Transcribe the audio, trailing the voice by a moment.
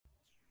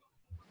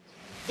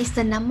It's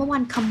the number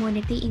one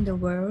commodity in the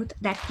world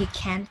that you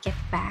can't get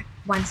back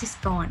once it's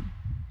gone.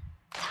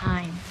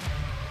 Time.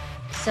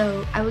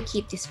 So I will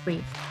keep this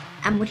brief.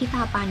 I'm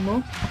Mutita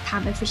Panmuk, a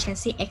time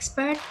efficiency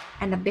expert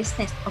and a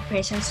business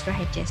operations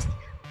strategist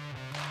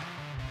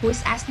who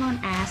is as known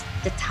as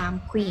the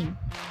Time Queen.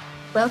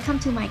 Welcome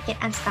to my Get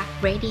Unstuck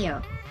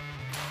Radio.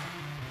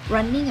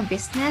 Running a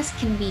business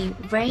can be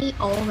very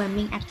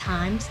overwhelming at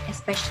times,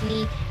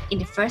 especially in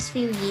the first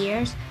few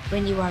years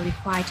when you are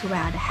required to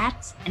wear the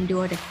hats and do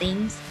other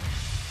things.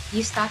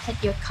 You started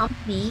your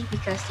company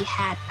because you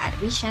had a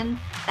vision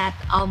that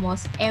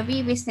almost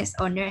every business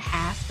owner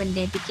has when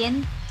they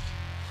begin.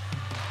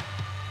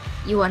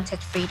 You wanted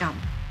freedom,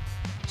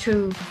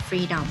 true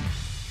freedom.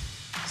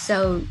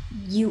 So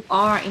you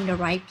are in the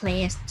right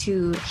place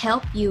to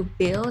help you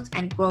build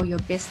and grow your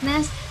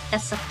business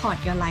that support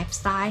your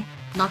lifestyle,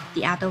 not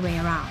the other way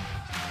around.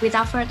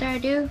 Without further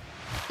ado,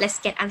 let's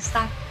get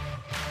unstuck.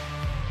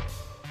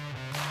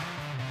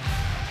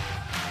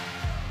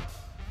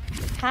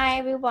 Hi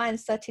everyone.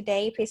 So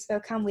today, please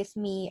welcome with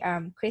me,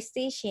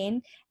 Christy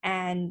Shin,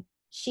 and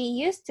she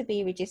used to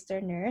be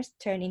registered nurse,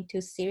 turned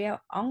into serial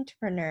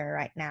entrepreneur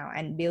right now,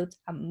 and built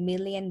 $1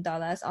 million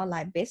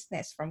online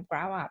business from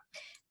ground up.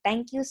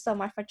 Thank you so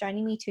much for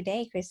joining me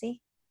today,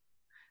 Chrissy.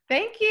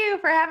 Thank you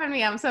for having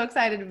me. I'm so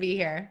excited to be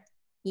here.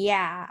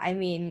 Yeah,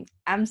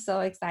 I'm so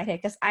excited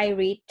because I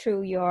read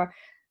through your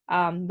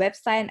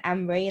website and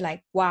I'm very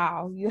like,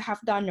 wow, you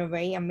have done a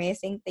very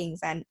amazing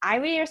things. And I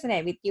really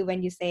resonate with you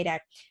when you say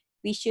that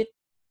we should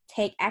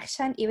take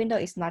action even though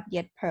it's not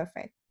yet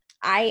perfect.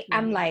 I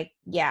am like,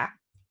 yeah,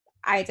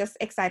 I just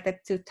excited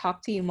to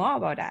talk to you more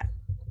about that.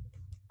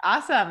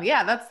 Awesome.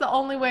 Yeah, that's the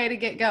only way to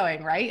get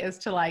going, right? Is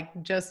to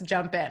just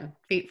jump in,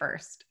 feet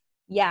first.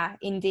 Yeah,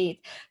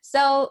 indeed.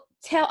 So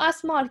tell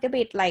us more a little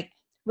bit like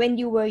when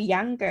you were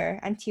younger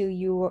until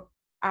you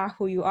are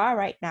who you are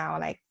right now,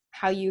 like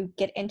how you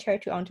get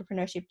entered to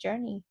entrepreneurship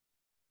journey.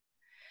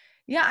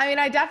 Yeah,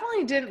 I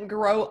definitely didn't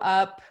grow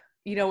up,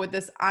 with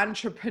this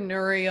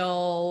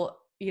entrepreneurial,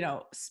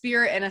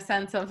 spirit in a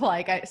sense of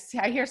I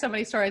hear so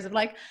many stories of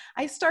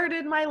I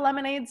started my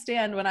lemonade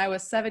stand when I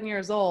was 7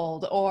 years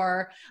old,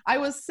 or I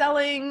was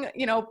selling,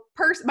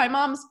 my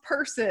mom's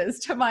purses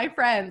to my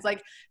friends.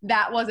 Like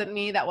that wasn't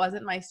me. That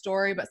wasn't my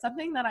story, but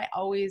something that I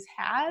always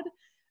had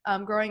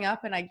growing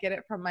up, and I get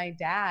it from my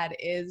dad,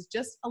 is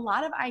just a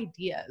lot of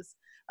ideas.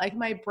 Like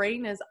my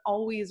brain is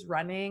always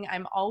running.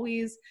 I'm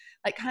always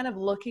kind of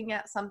looking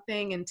at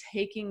something and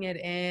taking it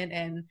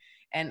in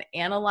and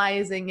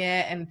analyzing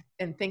it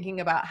and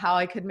thinking about how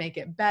I could make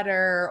it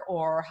better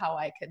or how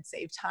I could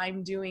save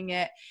time doing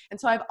it. And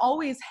so I've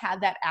always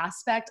had that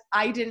aspect.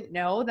 I didn't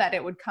know that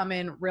it would come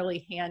in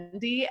really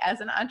handy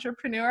as an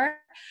entrepreneur.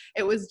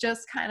 It was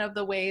just kind of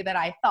the way that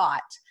I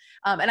thought.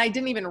 And I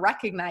didn't even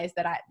recognize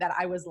that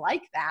I was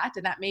like that,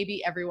 and that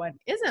maybe everyone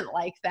isn't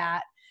like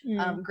that.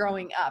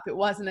 Growing up. It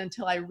wasn't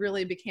until I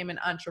really became an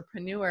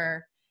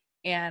entrepreneur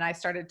and I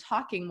started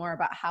talking more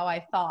about how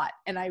I thought,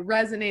 and I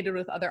resonated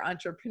with other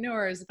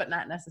entrepreneurs, but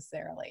not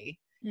necessarily,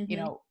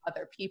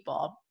 other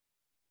people.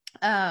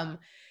 And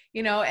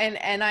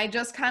I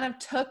just kind of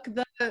took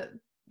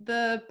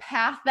the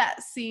path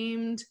that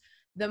seemed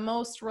the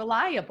most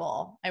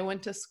reliable. I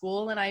went to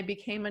school and I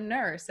became a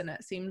nurse, and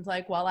it seemed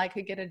like, well, I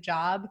could get a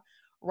job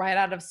right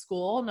out of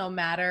school, no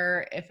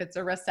matter if it's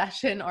a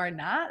recession or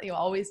not. You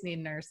always need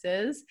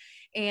nurses,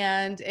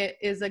 and it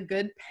is a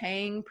good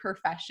paying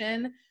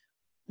profession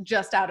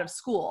just out of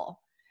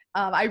school.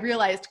 I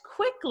realized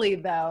quickly,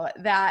 though,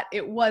 that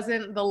it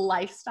wasn't the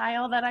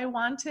lifestyle that I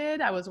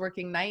wanted. I was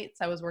working nights,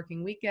 I was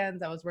working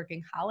weekends, I was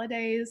working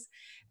holidays,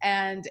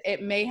 and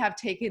it may have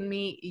taken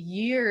me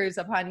years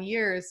upon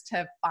years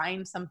to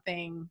find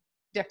something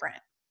different,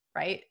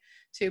 right?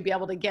 To be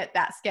able to get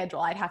that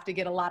schedule, I'd have to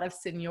get a lot of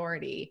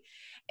seniority.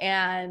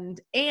 And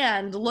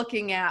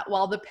looking at,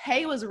 while the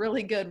pay was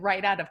really good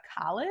right out of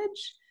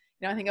college,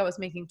 I think I was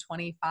making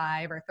 $25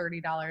 or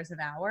 $30 an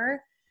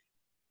hour.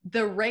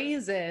 The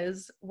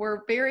raises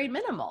were very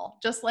minimal,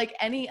 just like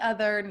any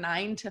other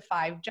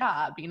 9-to-5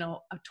 job,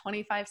 a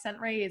 25-cent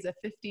raise, a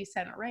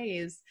 50-cent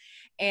raise.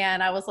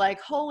 And I was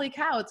like, holy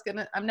cow,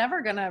 I'm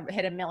never going to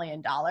hit $1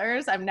 million.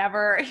 I'm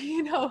never,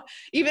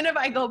 even if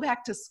I go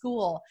back to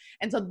school.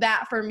 And so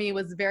that for me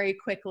was very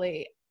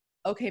quickly,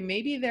 okay,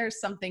 maybe there's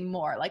something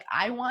more. Like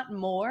I want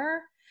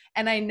more,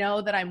 and I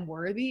know that I'm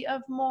worthy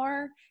of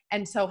more.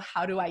 And so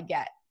how do I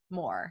get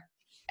more?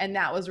 And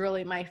that was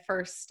really my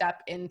first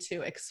step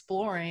into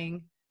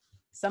exploring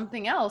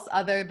something else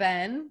other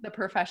than the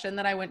profession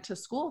that I went to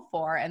school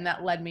for. And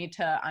that led me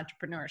to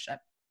entrepreneurship.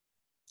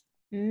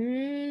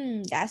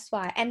 That's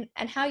why. And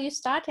how you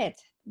started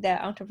the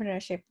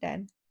entrepreneurship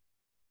then?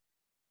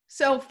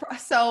 So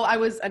I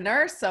was a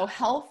nurse, so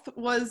health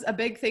was a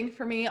big thing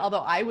for me.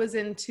 Although I was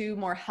into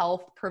more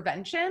health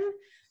prevention,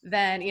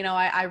 then,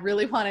 I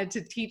really wanted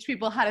to teach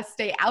people how to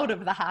stay out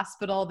of the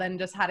hospital than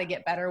just how to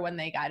get better when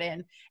they got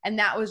in. And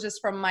that was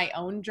just from my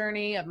own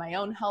journey of my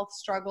own health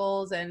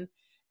struggles and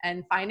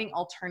finding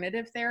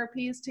alternative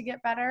therapies to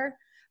get better.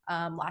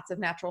 lots of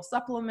natural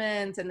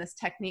supplements and this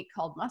technique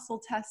called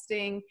muscle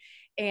testing.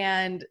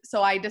 And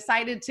so I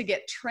decided to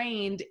get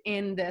trained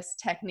in this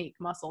technique,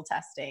 muscle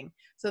testing,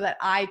 so that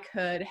I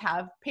could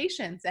have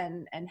patients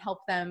and help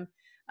them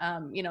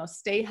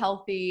stay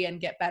healthy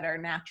and get better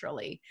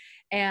naturally.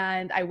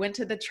 And I went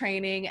to the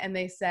training and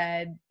they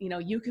said,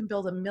 you can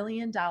build $1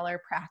 million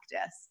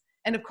practice.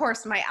 And of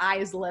course my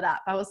eyes lit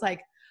up. I was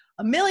like,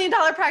 $1 million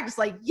practice,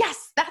 like,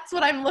 yes, that's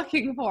what I'm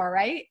looking for.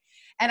 Right.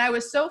 And I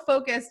was so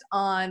focused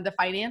on the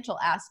financial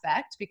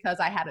aspect because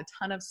I had a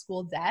ton of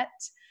school debt.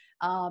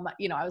 I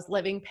was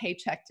living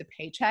paycheck to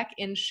paycheck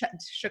in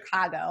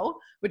Chicago,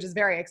 which is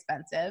very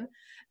expensive,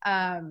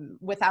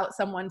 without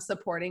someone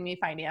supporting me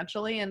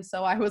financially. And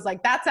so I was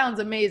like, that sounds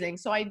amazing.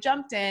 So I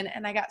jumped in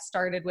and I got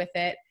started with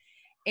it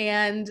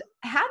and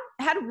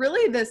had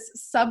really this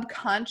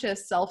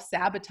subconscious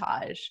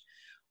self-sabotage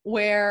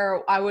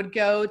where I would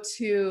go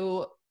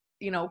to,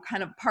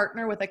 kind of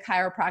partner with a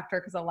chiropractor,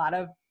 because a lot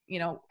of,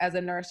 as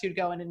a nurse, you'd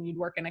go in and you'd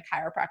work in a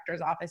chiropractor's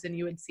office and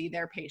you would see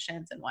their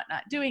patients and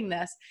whatnot doing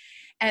this.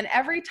 And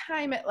every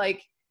time it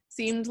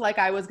seemed like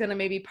I was going to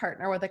maybe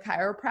partner with a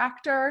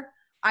chiropractor,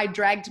 I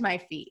dragged my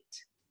feet.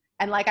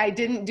 And I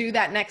didn't do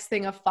that next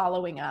thing of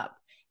following up.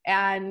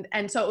 And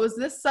so it was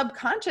this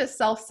subconscious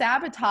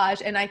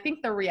self-sabotage. And I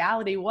think the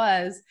reality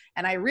was,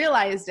 and I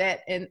realized it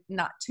in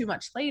not too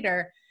much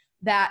later,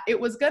 that it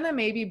was going to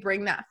maybe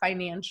bring that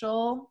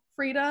financial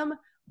freedom,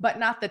 but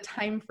not the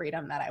time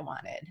freedom that I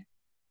wanted.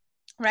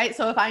 Right.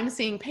 So if I'm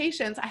seeing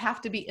patients, I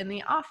have to be in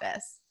the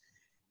office,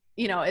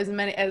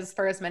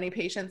 for as many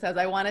patients as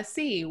I want to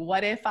see.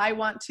 What if I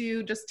want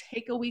to just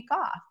take a week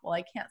off? Well,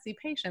 I can't see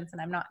patients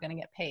and I'm not going to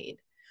get paid.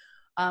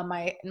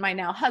 My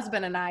now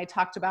husband and I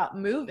talked about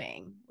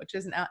moving, which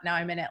is now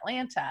I'm in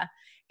Atlanta.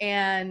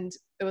 And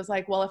it was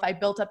like, well, if I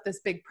built up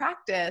this big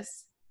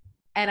practice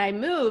and I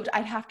moved,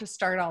 I'd have to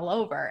start all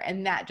over.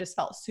 And that just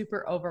felt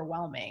super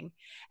overwhelming.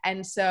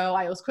 And so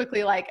I was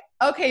quickly like,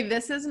 okay,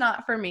 this is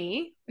not for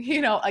me.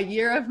 A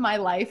year of my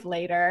life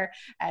later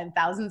and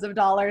thousands of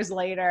dollars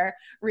later,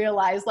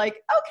 realized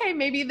okay,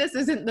 maybe this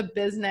isn't the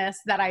business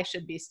that I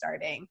should be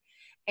starting.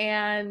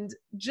 And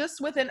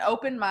just with an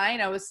open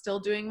mind, I was still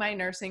doing my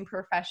nursing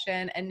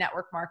profession, and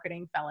network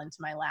marketing fell into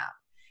my lap.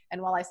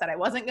 And while I said I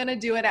wasn't going to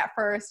do it at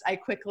first, I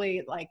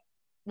quickly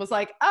was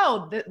like,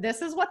 oh,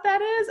 this is what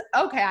that is?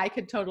 Okay, I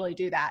could totally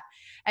do that.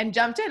 And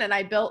jumped in and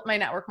I built my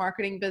network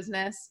marketing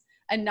business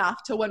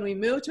enough to when we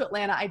moved to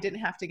Atlanta, I didn't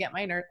have to get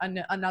my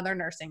another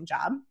nursing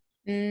job.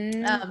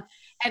 And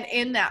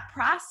in that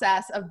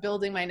process of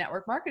building my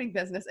network marketing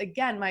business,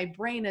 again, my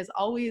brain is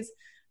always,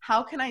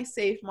 how can I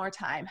save more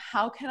time?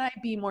 How can I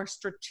be more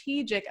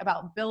strategic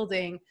about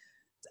building?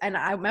 And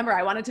I remember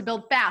I wanted to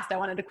build fast. I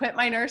wanted to quit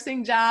my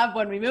nursing job.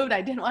 When we moved,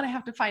 I didn't want to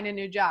have to find a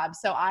new job.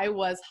 So I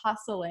was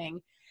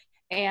hustling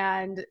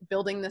and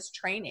building this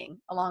training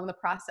along the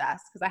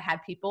process because I had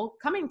people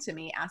coming to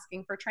me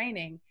asking for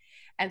training.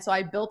 And so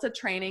I built a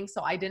training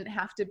so I didn't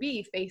have to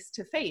be face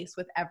to face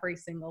with every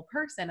single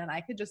person and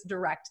I could just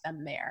direct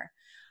them there.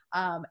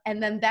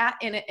 And then that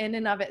in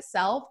and of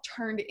itself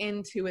turned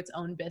into its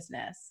own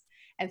business.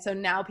 And so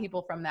now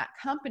people from that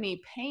company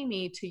pay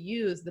me to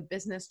use the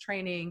business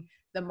training,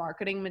 the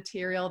marketing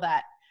material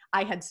that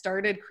I had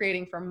started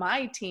creating for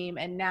my team.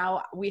 And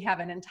now we have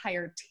an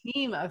entire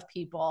team of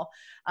people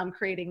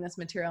creating this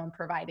material and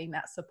providing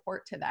that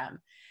support to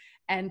them.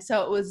 And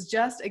so it was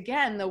just,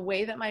 again, the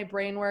way that my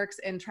brain works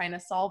in trying to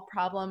solve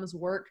problems,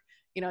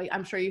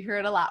 I'm sure you hear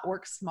it a lot,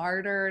 work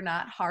smarter,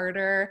 not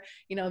harder.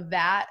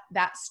 That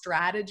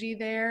strategy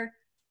there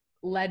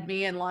led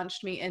me and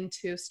launched me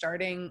into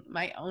starting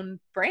my own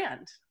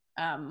brand,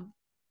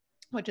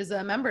 which is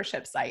a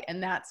membership site.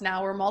 And that's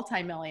now we're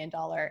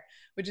multi-million-dollar,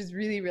 which is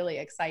really, really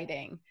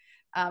exciting.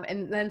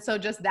 And then so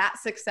just that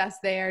success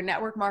there,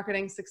 network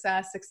marketing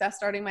success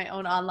starting my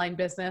own online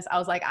business. I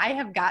was like, I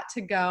have got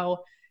to go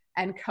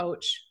and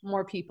coach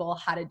more people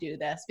how to do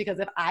this, because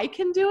if I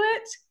can do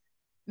it,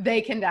 they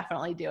can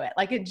definitely do it.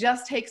 It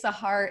just takes a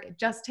heart, it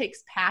just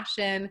takes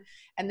passion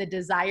and the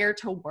desire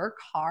to work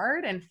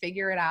hard and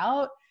figure it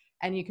out,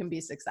 and you can be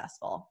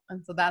successful.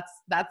 And so that's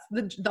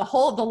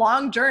the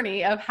long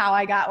journey of how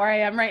I got where I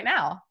am right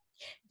now.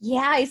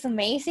 Yeah, it's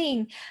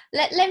amazing.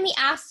 Let me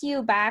ask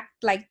you back,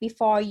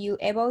 before you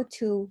able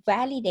to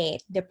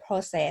validate the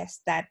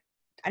process that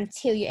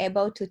until you're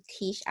able to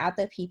teach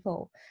other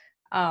people,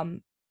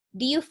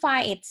 do you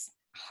find it's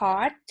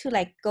hard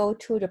to go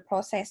through the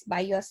process by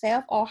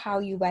yourself, or how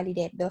you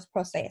validate those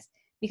process?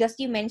 Because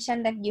you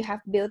mentioned that you have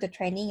built the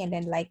training and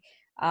then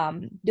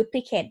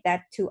duplicate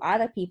that to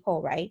other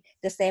people, right?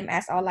 The same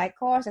as online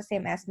course, the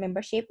same as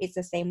membership, it's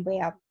the same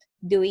way of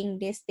doing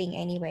this thing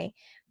anyway.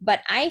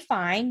 But I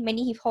find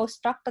many people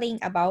struggling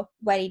about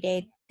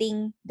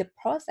validating the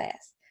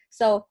process.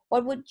 So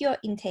what would your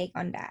intake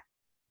on that?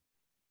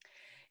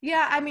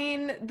 Yeah, I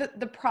mean,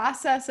 the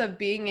process of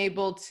being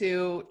able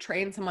to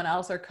train someone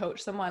else or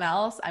coach someone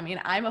else, I mean,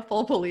 I'm a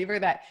full believer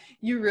that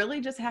you really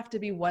just have to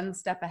be one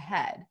step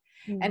ahead.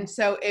 And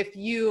so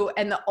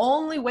and the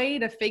only way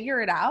to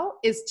figure it out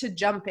is to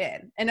jump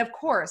in. And of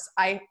course,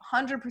 I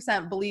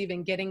 100% believe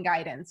in getting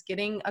guidance,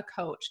 getting a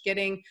coach,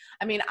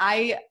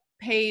 I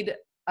paid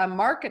a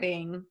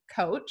marketing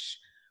coach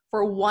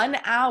for 1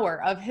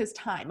 hour of his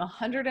time,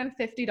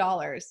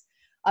 $150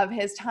 of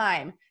his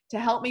time, to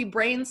help me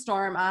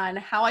brainstorm on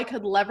how I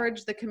could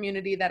leverage the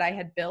community that I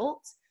had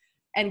built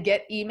and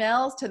get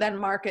emails to then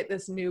market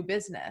this new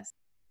business.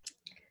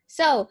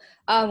 So,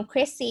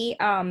 Chrissy,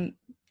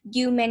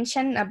 you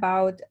mentioned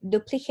about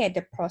duplicate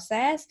the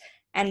process,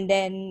 and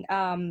then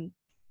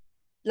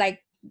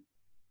like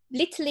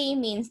literally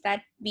means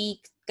that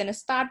we gonna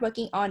start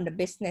working on the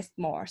business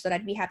more, so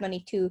that we have no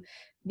need to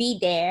be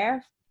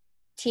there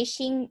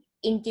teaching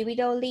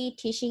individually,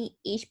 teaching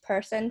each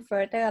person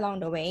further along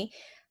the way.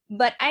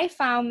 But I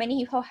found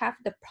many people have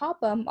the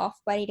problem of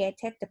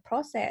validating the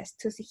process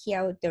to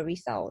secure the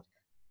result.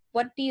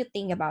 What do you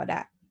think about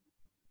that?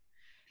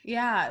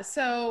 Yeah.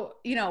 So,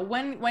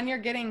 when you're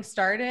getting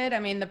started,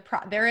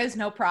 there is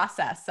no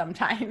process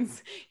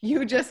sometimes.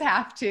 You just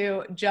have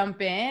to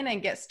jump in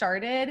and get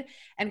started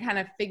and kind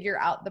of figure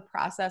out the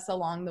process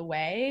along the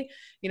way.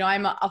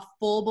 I'm a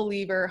full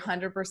believer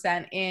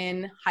 100%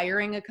 in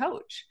hiring a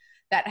coach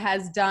that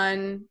has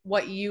done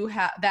what you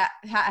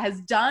has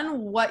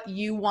done what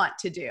you want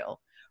to do,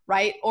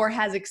 right? Or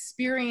has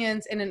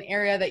experience in an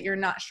area that you're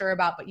not sure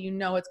about, but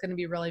it's going to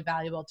be really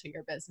valuable to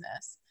your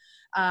business.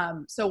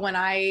 So when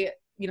I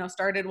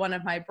started one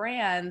of my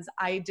brands,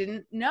 I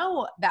didn't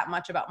know that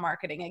much about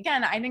marketing.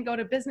 Again, I didn't go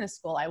to business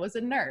school. I was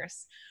a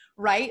nurse,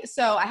 right?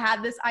 So I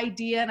had this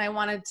idea and I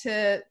wanted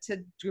to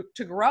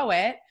grow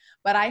it,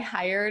 but I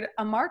hired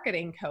a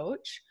marketing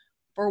coach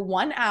for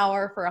 1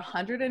 hour for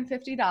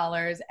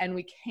 $150. And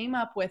we came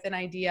up with an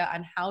idea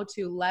on how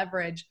to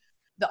leverage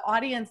the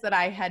audience that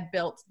I had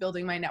built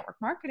building my network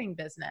marketing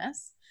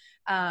business.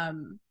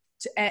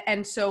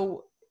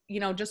 So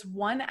just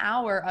 1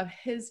 hour of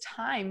his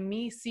time,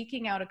 me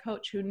seeking out a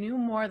coach who knew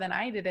more than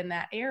I did in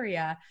that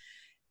area,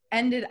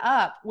 ended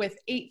up with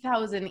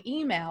 8,000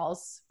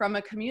 emails from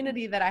a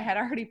community that I had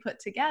already put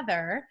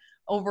together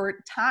over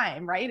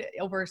time, right?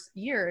 Over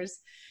years.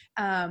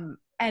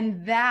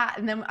 And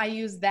then I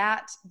used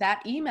that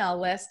email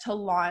list to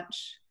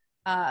launch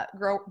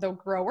the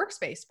Grow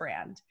Workspace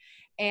brand.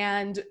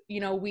 And,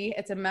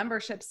 it's a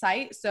membership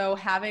site. So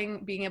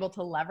being able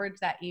to leverage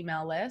that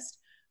email list,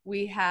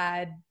 we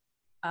had,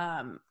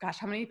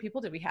 how many people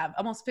did we have?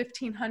 Almost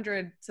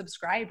 1,500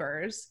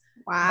 subscribers.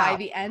 Wow. By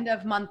the end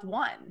of month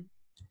 1.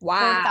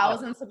 Wow.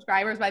 4,000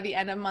 subscribers by the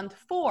end of month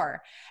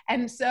 4.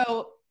 And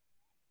so,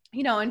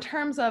 in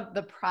terms of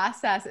the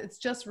process, it's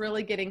just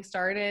really getting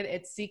started.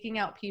 It's seeking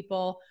out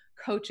people,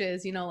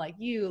 coaches, like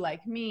you,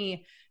 like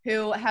me,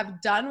 who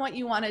have done what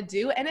you want to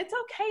do. And it's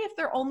okay if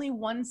they're only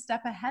one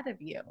step ahead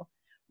of you,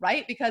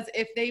 right? Because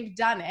if they've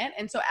done it,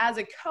 and so as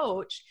a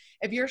coach,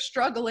 if you're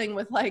struggling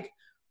with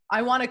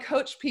I want to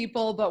coach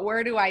people, but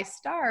where do I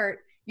start?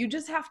 You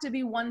just have to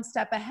be one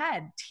step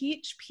ahead.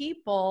 Teach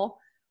people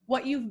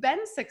what you've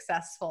been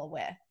successful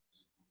with.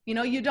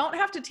 You don't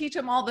have to teach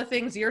them all the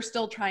things you're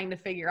still trying to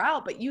figure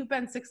out, but you've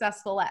been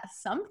successful at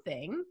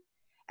something.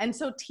 And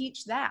so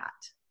teach that.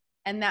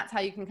 And that's how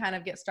you can kind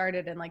of get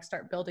started and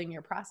start building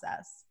your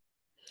process.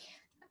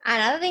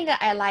 Another thing that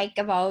I like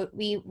about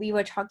we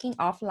were talking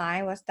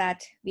offline was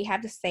that we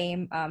have the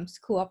same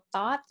school of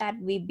thought, that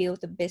we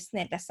build a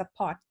business that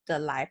supports the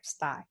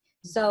lifestyle.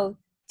 So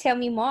tell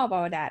me more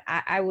about that.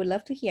 I would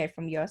love to hear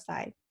from your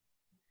side.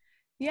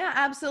 Yeah,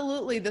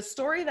 absolutely. The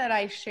story that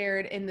I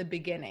shared in the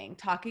beginning,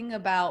 talking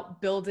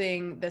about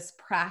building this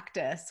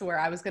practice where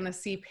I was going to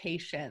see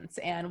patients,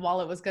 and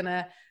while it was going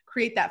to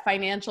create that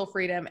financial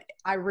freedom,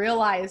 I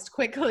realized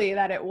quickly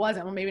that it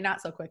wasn't, well, maybe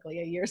not so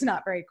quickly, a year's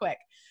not very quick,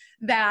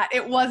 that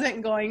it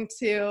wasn't going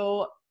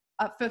to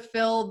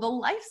fulfill the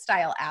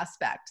lifestyle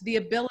aspect, the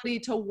ability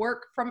to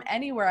work from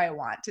anywhere I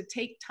want, to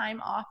take time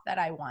off that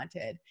I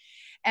wanted.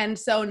 And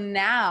so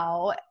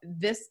now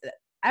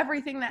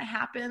everything that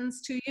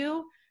happens to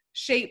you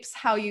shapes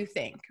how you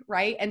think,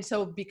 right? And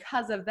so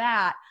because of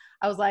that,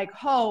 I was like,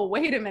 oh,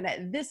 wait a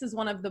minute. This is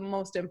one of the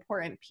most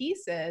important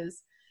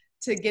pieces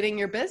to getting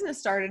your business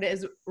started,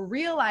 is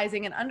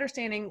realizing and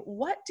understanding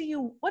what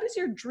does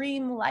your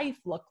dream life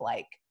look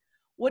like?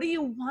 What do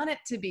you want it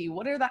to be?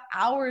 What are the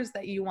hours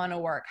that you want to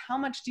work? How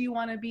much do you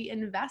want to be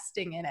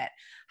investing in it?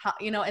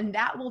 And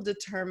that will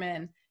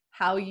determine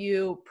how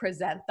you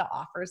present the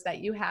offers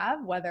that you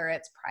have, whether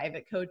it's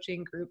private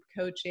coaching, group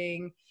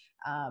coaching,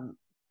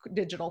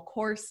 digital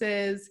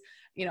courses,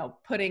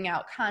 putting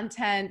out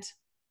content,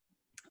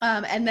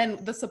 and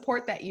then the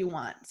support that you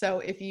want. So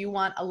if you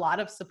want a lot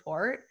of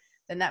support,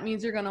 then that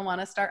means you're going to want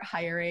to start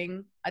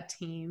hiring a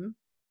team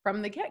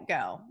from the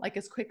get-go,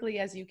 as quickly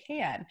as you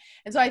can.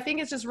 And so I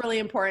think it's just really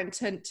important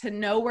to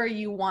know where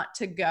you want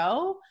to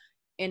go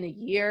in a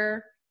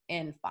year,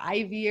 in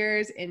 5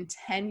 years, in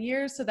 10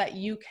 years, so that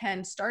you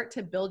can start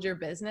to build your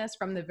business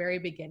from the very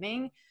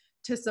beginning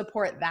to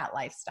support that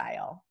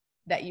lifestyle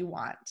that you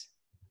want.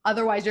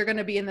 Otherwise, you're going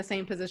to be in the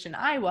same position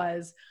I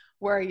was,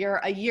 where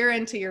you're a year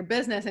into your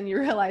business and you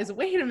realize,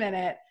 wait a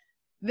minute,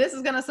 this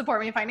is going to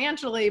support me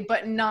financially,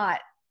 but not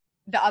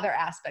the other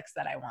aspects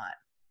that I want.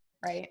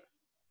 Right.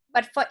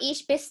 But for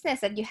each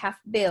business that you have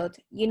built,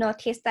 you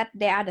notice that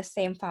they are the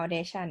same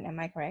foundation. Am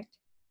I correct?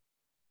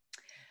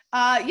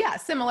 Yeah,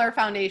 similar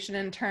foundation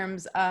in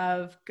terms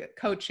of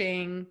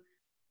coaching,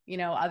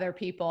 other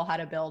people how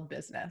to build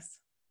business.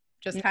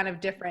 Just kind of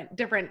different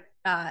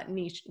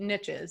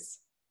niches.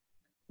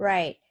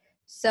 Right.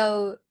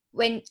 So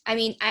when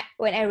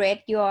I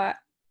read your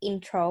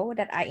intro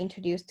that I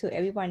introduced to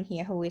everyone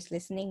here who is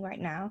listening right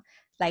now,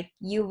 like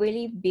you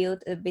really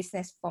built a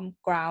business from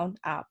ground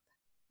up.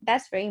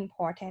 That's very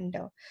important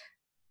though.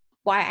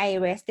 Why I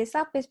raised this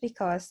up is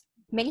because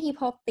many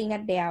people think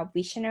that they are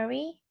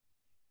visionary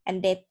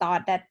and they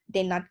thought that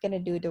they're not going to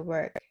do the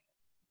work.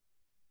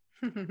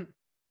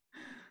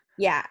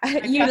 Yeah.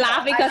 You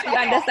laugh because you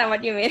understand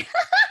what you mean.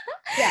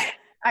 Yeah.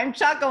 I'm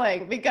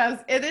chuckling because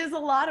it is a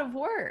lot of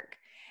work.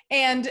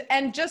 And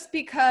just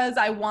because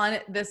I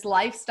want this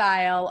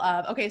lifestyle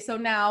of, okay, so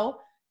now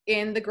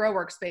in the Grow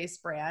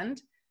Workspace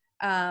brand,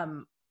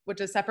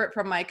 which is separate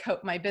from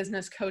my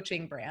business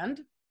coaching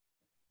brand,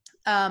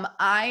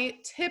 I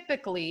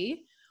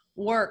typically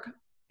work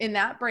in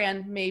that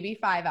brand maybe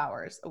 5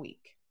 hours a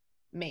week,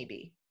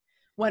 maybe.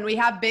 When we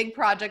have big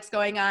projects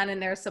going on and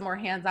there's some more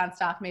hands-on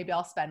stuff, maybe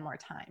I'll spend more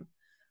time.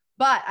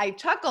 But I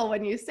chuckle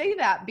when you say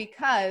that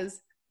because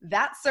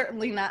that's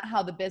certainly not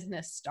how the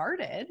business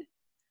started,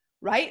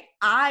 right?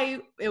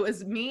 It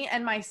was me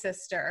and my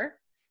sister,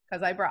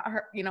 because I brought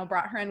her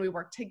in, we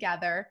worked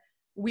together.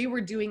 We were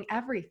doing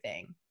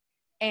everything.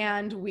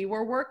 And we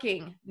were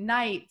working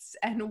nights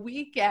and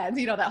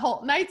weekends, that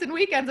whole nights and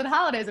weekends and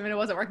holidays. I mean, it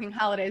wasn't working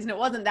holidays and it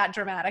wasn't that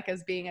dramatic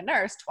as being a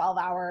nurse,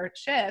 12-hour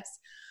shifts,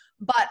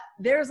 but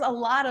there's a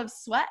lot of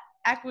sweat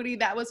equity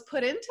that was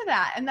put into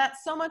that. And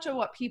that's so much of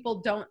what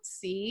people don't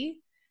see.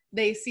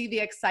 They see the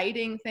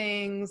exciting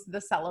things,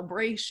 the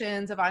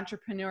celebrations of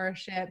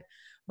entrepreneurship,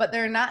 but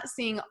they're not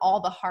seeing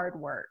all the hard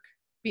work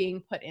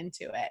being put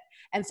into it.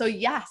 And so,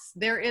 yes,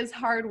 there is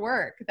hard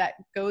work that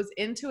goes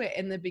into it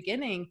in the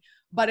beginning,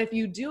 but if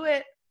you do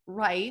it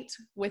right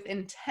with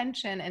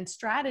intention and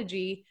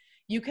strategy,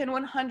 you can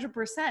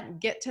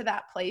 100% get to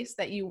that place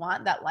that you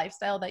want, that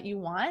lifestyle that you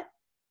want,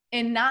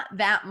 in not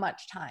that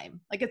much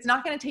time. Like, it's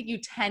not going to take you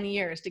 10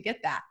 years to get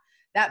that.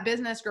 That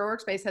business, Grow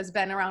Workspace, has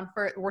been around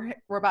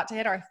we're about to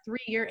hit our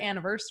 3-year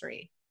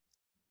anniversary,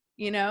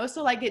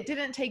 So like, it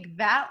didn't take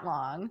that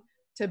long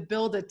to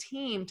build a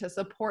team to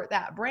support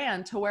that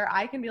brand to where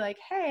I can be like,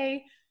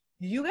 hey,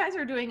 you guys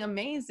are doing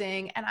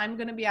amazing. And I'm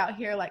going to be out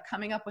here like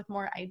coming up with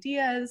more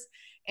ideas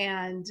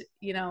and,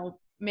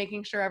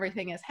 making sure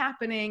everything is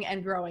happening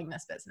and growing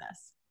this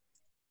business.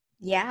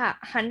 Yeah,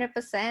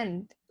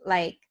 100%.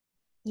 Like,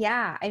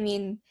 yeah, I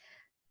mean,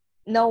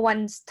 no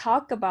one's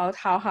talk about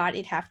how hard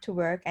it have to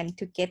work and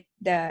to get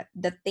the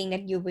thing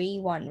that you really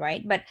want,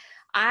 right? But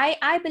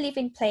I believe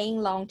in playing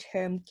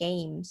long-term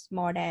games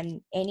more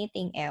than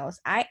anything else.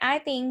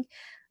 I think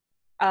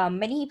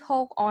many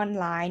people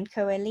online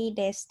currently,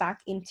 they're stuck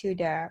into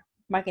the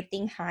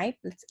marketing hype,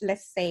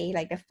 let's say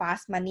like the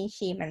fast money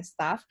scheme and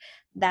stuff,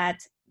 that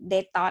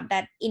they thought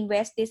that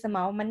invest this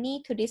amount of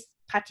money to this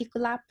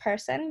particular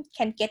person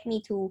can get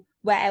me to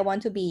where I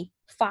want to be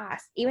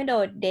fast, even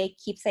though they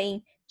keep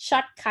saying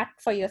shortcut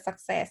for your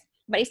success,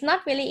 but it's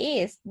not really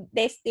is.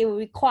 They still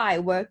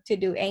require work to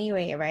do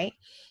anyway, right?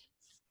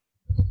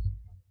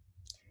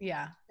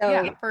 Yeah.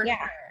 So,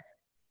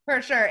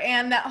 for sure.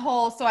 And that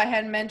whole, so I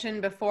had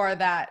mentioned before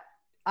that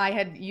I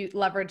had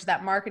leveraged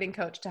that marketing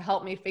coach to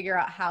help me figure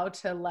out how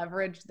to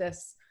leverage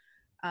this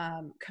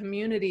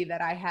community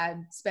that I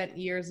had spent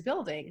years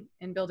building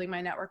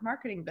my network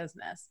marketing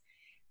business.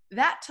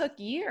 That took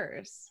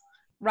years,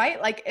 right?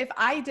 Like, if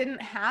I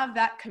didn't have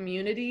that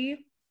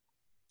community,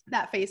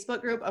 that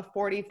Facebook group of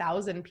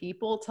 40,000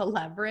 people to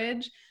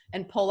leverage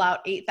and pull out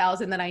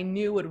 8,000 that I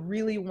knew would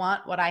really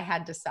want what I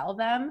had to sell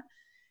them.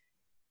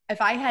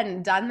 If I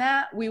hadn't done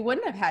that, we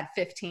wouldn't have had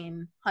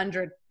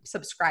 1,500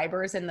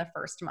 subscribers in the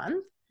first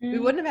month. We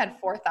wouldn't have had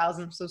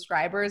 4,000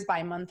 subscribers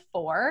by month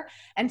 4.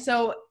 And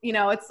so,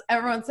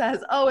 everyone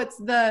says, oh, it's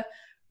the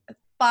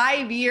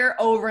 5-year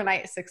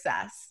overnight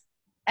success.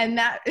 And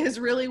that is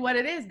really what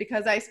it is,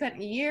 because I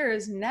spent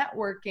years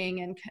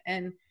networking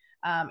and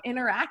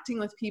interacting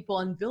with people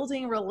and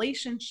building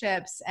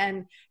relationships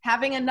and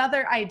having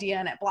another idea,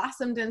 and it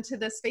blossomed into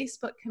this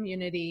Facebook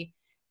community.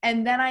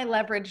 And then I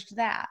leveraged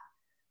that.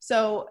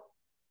 So,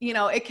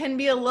 it can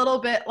be a little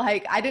bit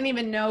like, I didn't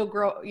even know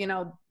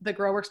the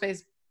Grow Workspace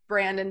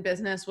brand and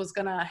business was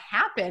going to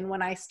happen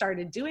when I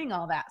started doing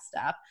all that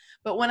stuff.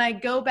 But when I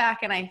go back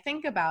and I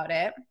think about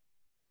it,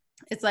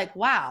 it's like,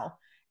 wow,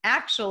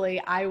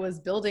 actually I was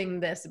building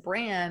this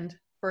brand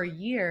for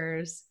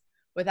years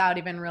without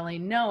even really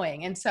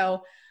knowing. And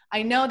so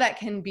I know that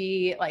can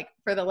be like,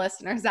 for the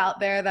listeners out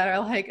there that are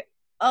like,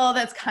 oh,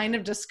 that's kind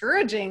of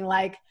discouraging.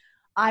 Like,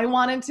 I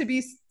wanted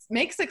to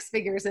make 6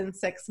 figures in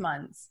 6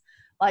 months.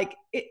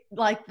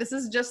 Like, this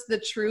is just the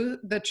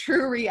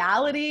true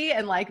reality,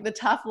 and like the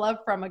tough love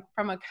from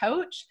a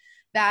coach,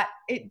 that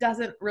it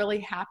doesn't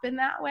really happen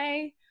that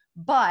way.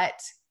 But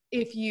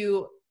if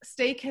you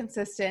stay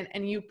consistent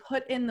and you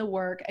put in the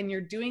work and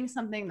you're doing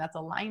something that's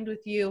aligned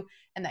with you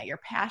and that you're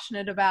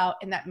passionate about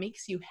and that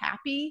makes you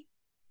happy,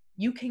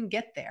 you can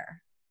get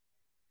there.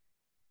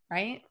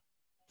 Right?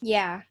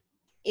 Yeah,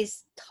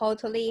 it's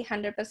totally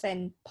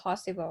 100%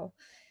 possible.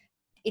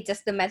 It's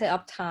just a matter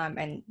of time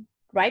and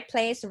right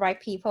place,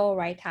 right people,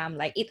 right time.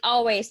 Like it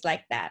always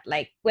like that.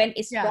 Like when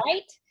it's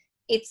right,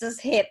 it's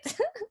just hit.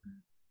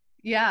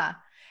 Yeah.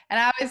 And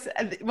I always,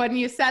 when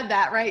you said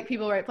that, right,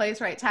 people, right place,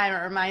 right time,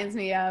 it reminds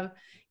me of,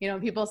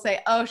 people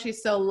say, oh,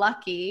 she's so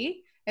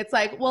lucky. It's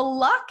like, well,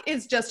 luck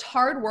is just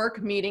hard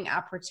work meeting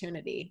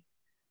opportunity.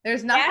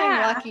 There's nothing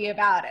lucky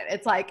about it.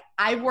 It's like,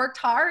 I've worked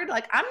hard.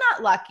 Like, I'm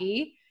not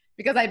lucky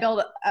because I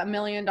build $1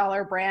 million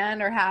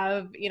brand or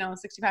have,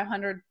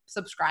 6,500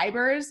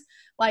 subscribers.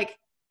 Like,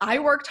 I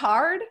worked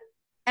hard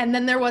and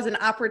then there was an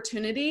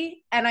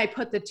opportunity and I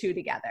put the two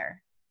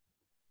together.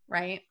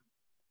 Right?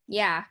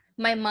 Yeah.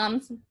 My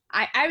mom's,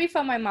 I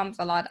refer my mom's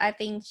a lot. I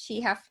think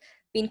she have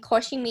been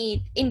coaching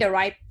me in the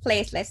right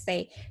place, let's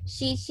say.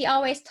 She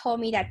always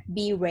told me that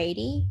be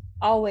ready,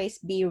 always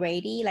be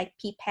ready, like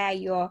prepare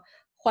your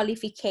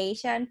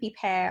qualification,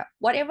 prepare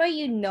whatever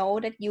you know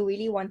that you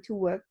really want to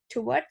work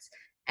towards.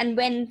 And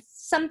when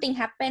something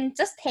happens,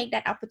 just take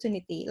that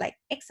opportunity, like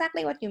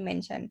exactly what you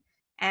mentioned.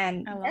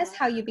 And that's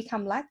how you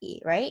become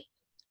lucky, right?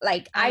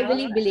 Like I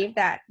really believe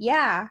that.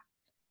 Yeah.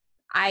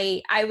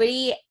 I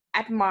really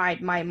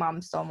admired my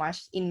mom so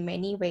much in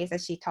many ways that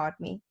she taught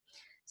me.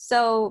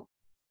 So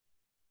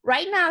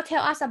right now,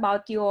 tell us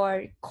about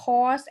your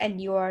course and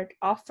your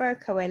offer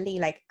currently,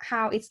 like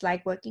how it's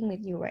like working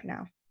with you right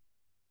now.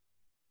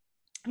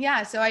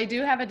 Yeah, so I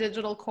do have a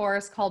digital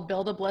course called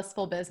Build a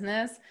Blissful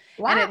Business.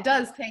 Wow. And it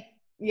does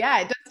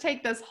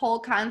take this whole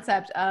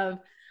concept of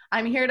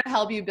I'm here to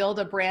help you build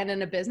a brand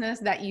and a business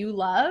that you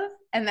love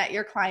and that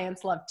your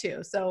clients love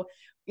too. So,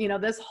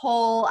 this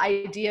whole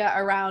idea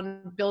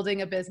around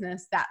building a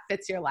business that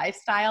fits your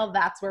lifestyle,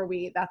 that's where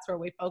we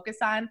focus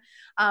on.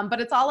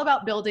 But it's all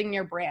about building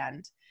your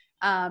brand.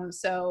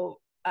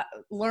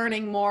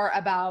 Learning more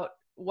about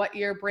what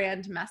your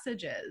brand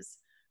message is,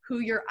 who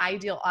your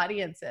ideal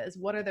audience is,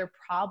 what are their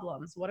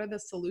problems, what are the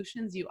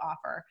solutions you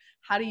offer,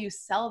 how do you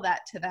sell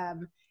that to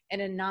them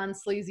in a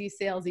non-sleazy,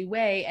 salesy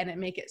way and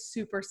make it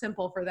super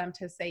simple for them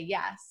to say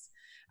yes.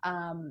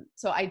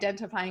 So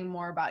identifying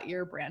more about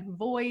your brand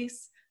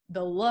voice,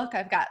 the look.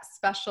 I've got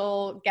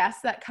special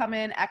guests that come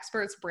in,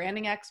 experts,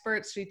 branding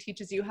experts. She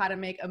teaches you how to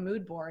make a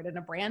mood board and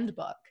a brand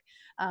book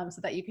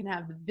so that you can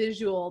have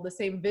the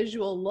same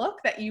visual look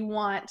that you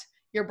want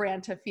your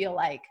brand to feel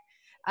like.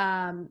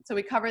 So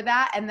we cover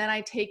that. And then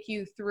I take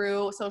you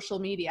through social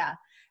media.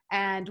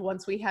 And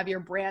once we have your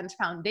brand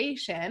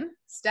foundation,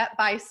 step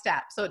by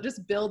step, so it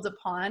just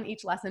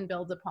each lesson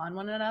builds upon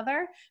one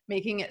another,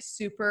 making it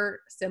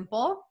super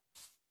simple.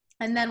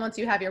 And then once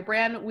you have your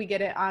brand, we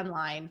get it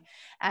online.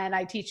 And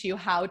I teach you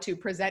how to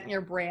present your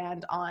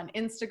brand on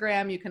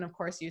Instagram. You can, of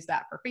course, use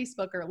that for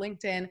Facebook or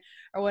LinkedIn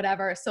or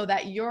whatever, so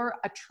that you're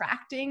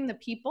attracting the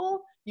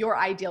people, your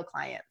ideal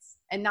clients,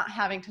 and not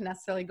having to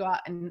necessarily go out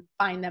and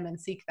find them and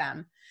seek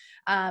them.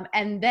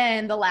 And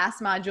then the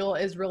last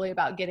module is really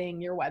about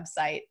getting your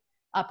website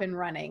up and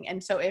running.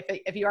 And so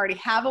if you already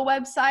have a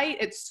website,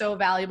 it's so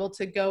valuable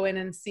to go in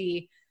and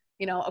see,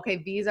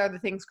 okay, these are the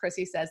things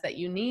Chrissy says that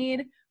you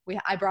need.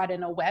 I brought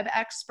in a web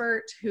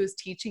expert who's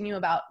teaching you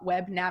about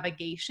web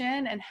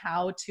navigation and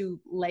how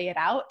to lay it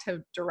out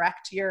to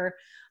direct your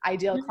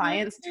ideal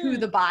clients to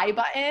the buy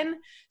button.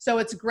 So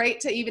it's great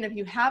to, even if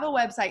you have a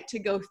website, to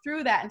go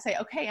through that and say,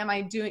 okay,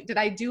 did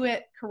I do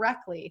it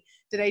correctly?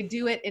 Did I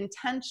do it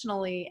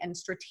intentionally and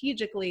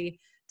strategically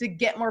to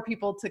get more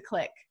people to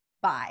click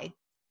buy?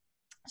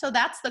 So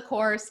that's the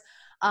course.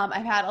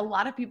 I've had a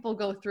lot of people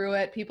go through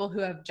it, people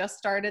who have just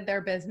started their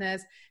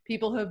business,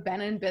 people who have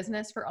been in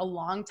business for a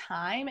long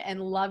time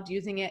and loved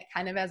using it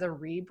kind of as a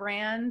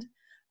rebrand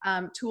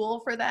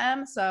tool for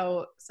them.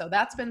 So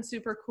that's been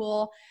super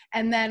cool.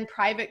 And then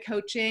private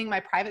coaching. My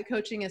private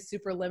coaching is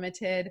super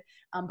limited,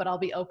 but I'll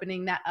be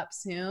opening that up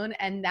soon.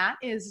 And that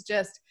is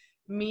just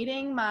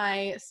meeting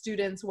my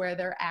students where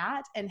they're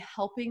at and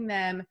helping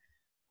them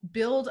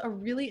build a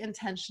really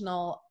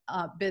intentional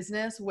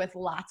business with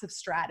lots of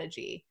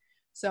strategy.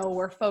 So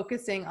we're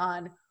focusing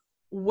on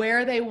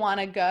where they want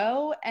to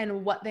go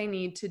and what they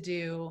need to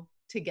do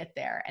to get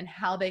there and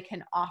how they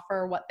can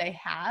offer what they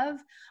have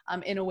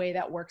in a way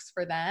that works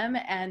for them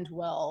and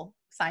will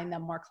sign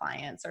them more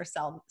clients or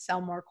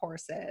sell more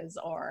courses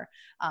or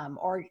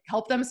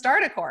help them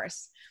start a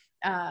course.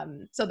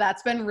 So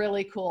that's been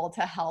really cool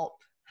to help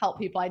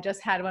people. I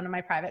just had one of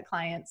my private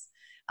clients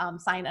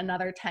sign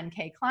another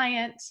 10K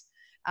client,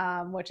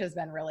 which has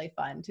been really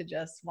fun to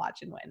just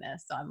watch and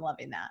witness. So I'm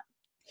loving that.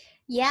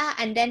 Yeah.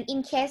 And then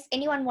in case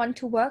anyone want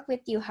to work with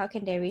you, how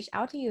can they reach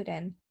out to you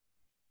then?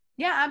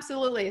 Yeah,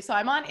 absolutely. So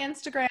I'm on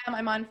Instagram,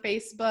 I'm on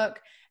Facebook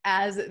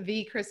as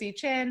The Chrissy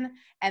Chin,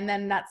 and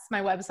then that's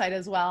my website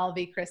as well,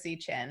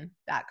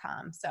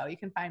 thechrissichin.com. So you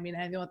can find me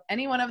in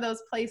any one of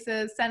those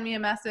places, send me a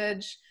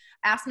message,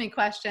 ask me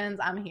questions,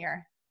 I'm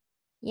here.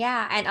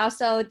 Yeah, and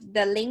also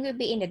the link will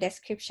be in the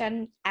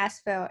description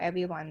as well,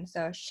 everyone.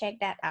 So check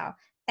that out.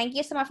 Thank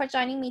you so much for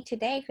joining me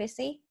today,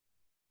 Chrissy.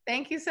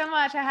 Thank you so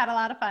much. I had a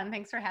lot of fun.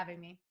 Thanks for having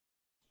me.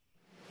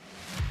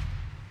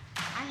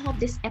 I hope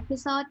this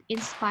episode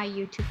inspires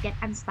you to get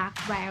unstuck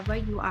wherever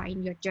you are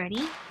in your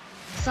journey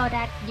so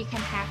that you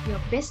can have your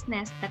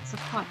business that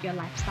support your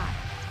lifestyle.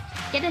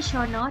 Get the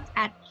show notes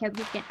at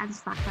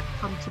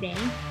helpyougetunstuck.com today.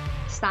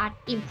 Start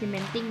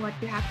implementing what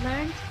you have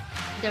learned.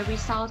 The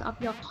result of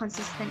your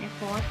consistent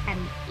effort and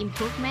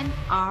improvement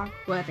are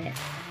worth it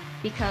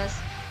because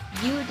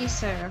you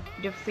deserve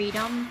the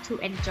freedom to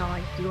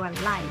enjoy your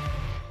life.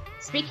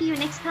 Speak to you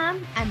next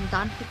time and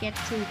don't forget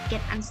to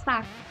get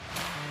unstuck.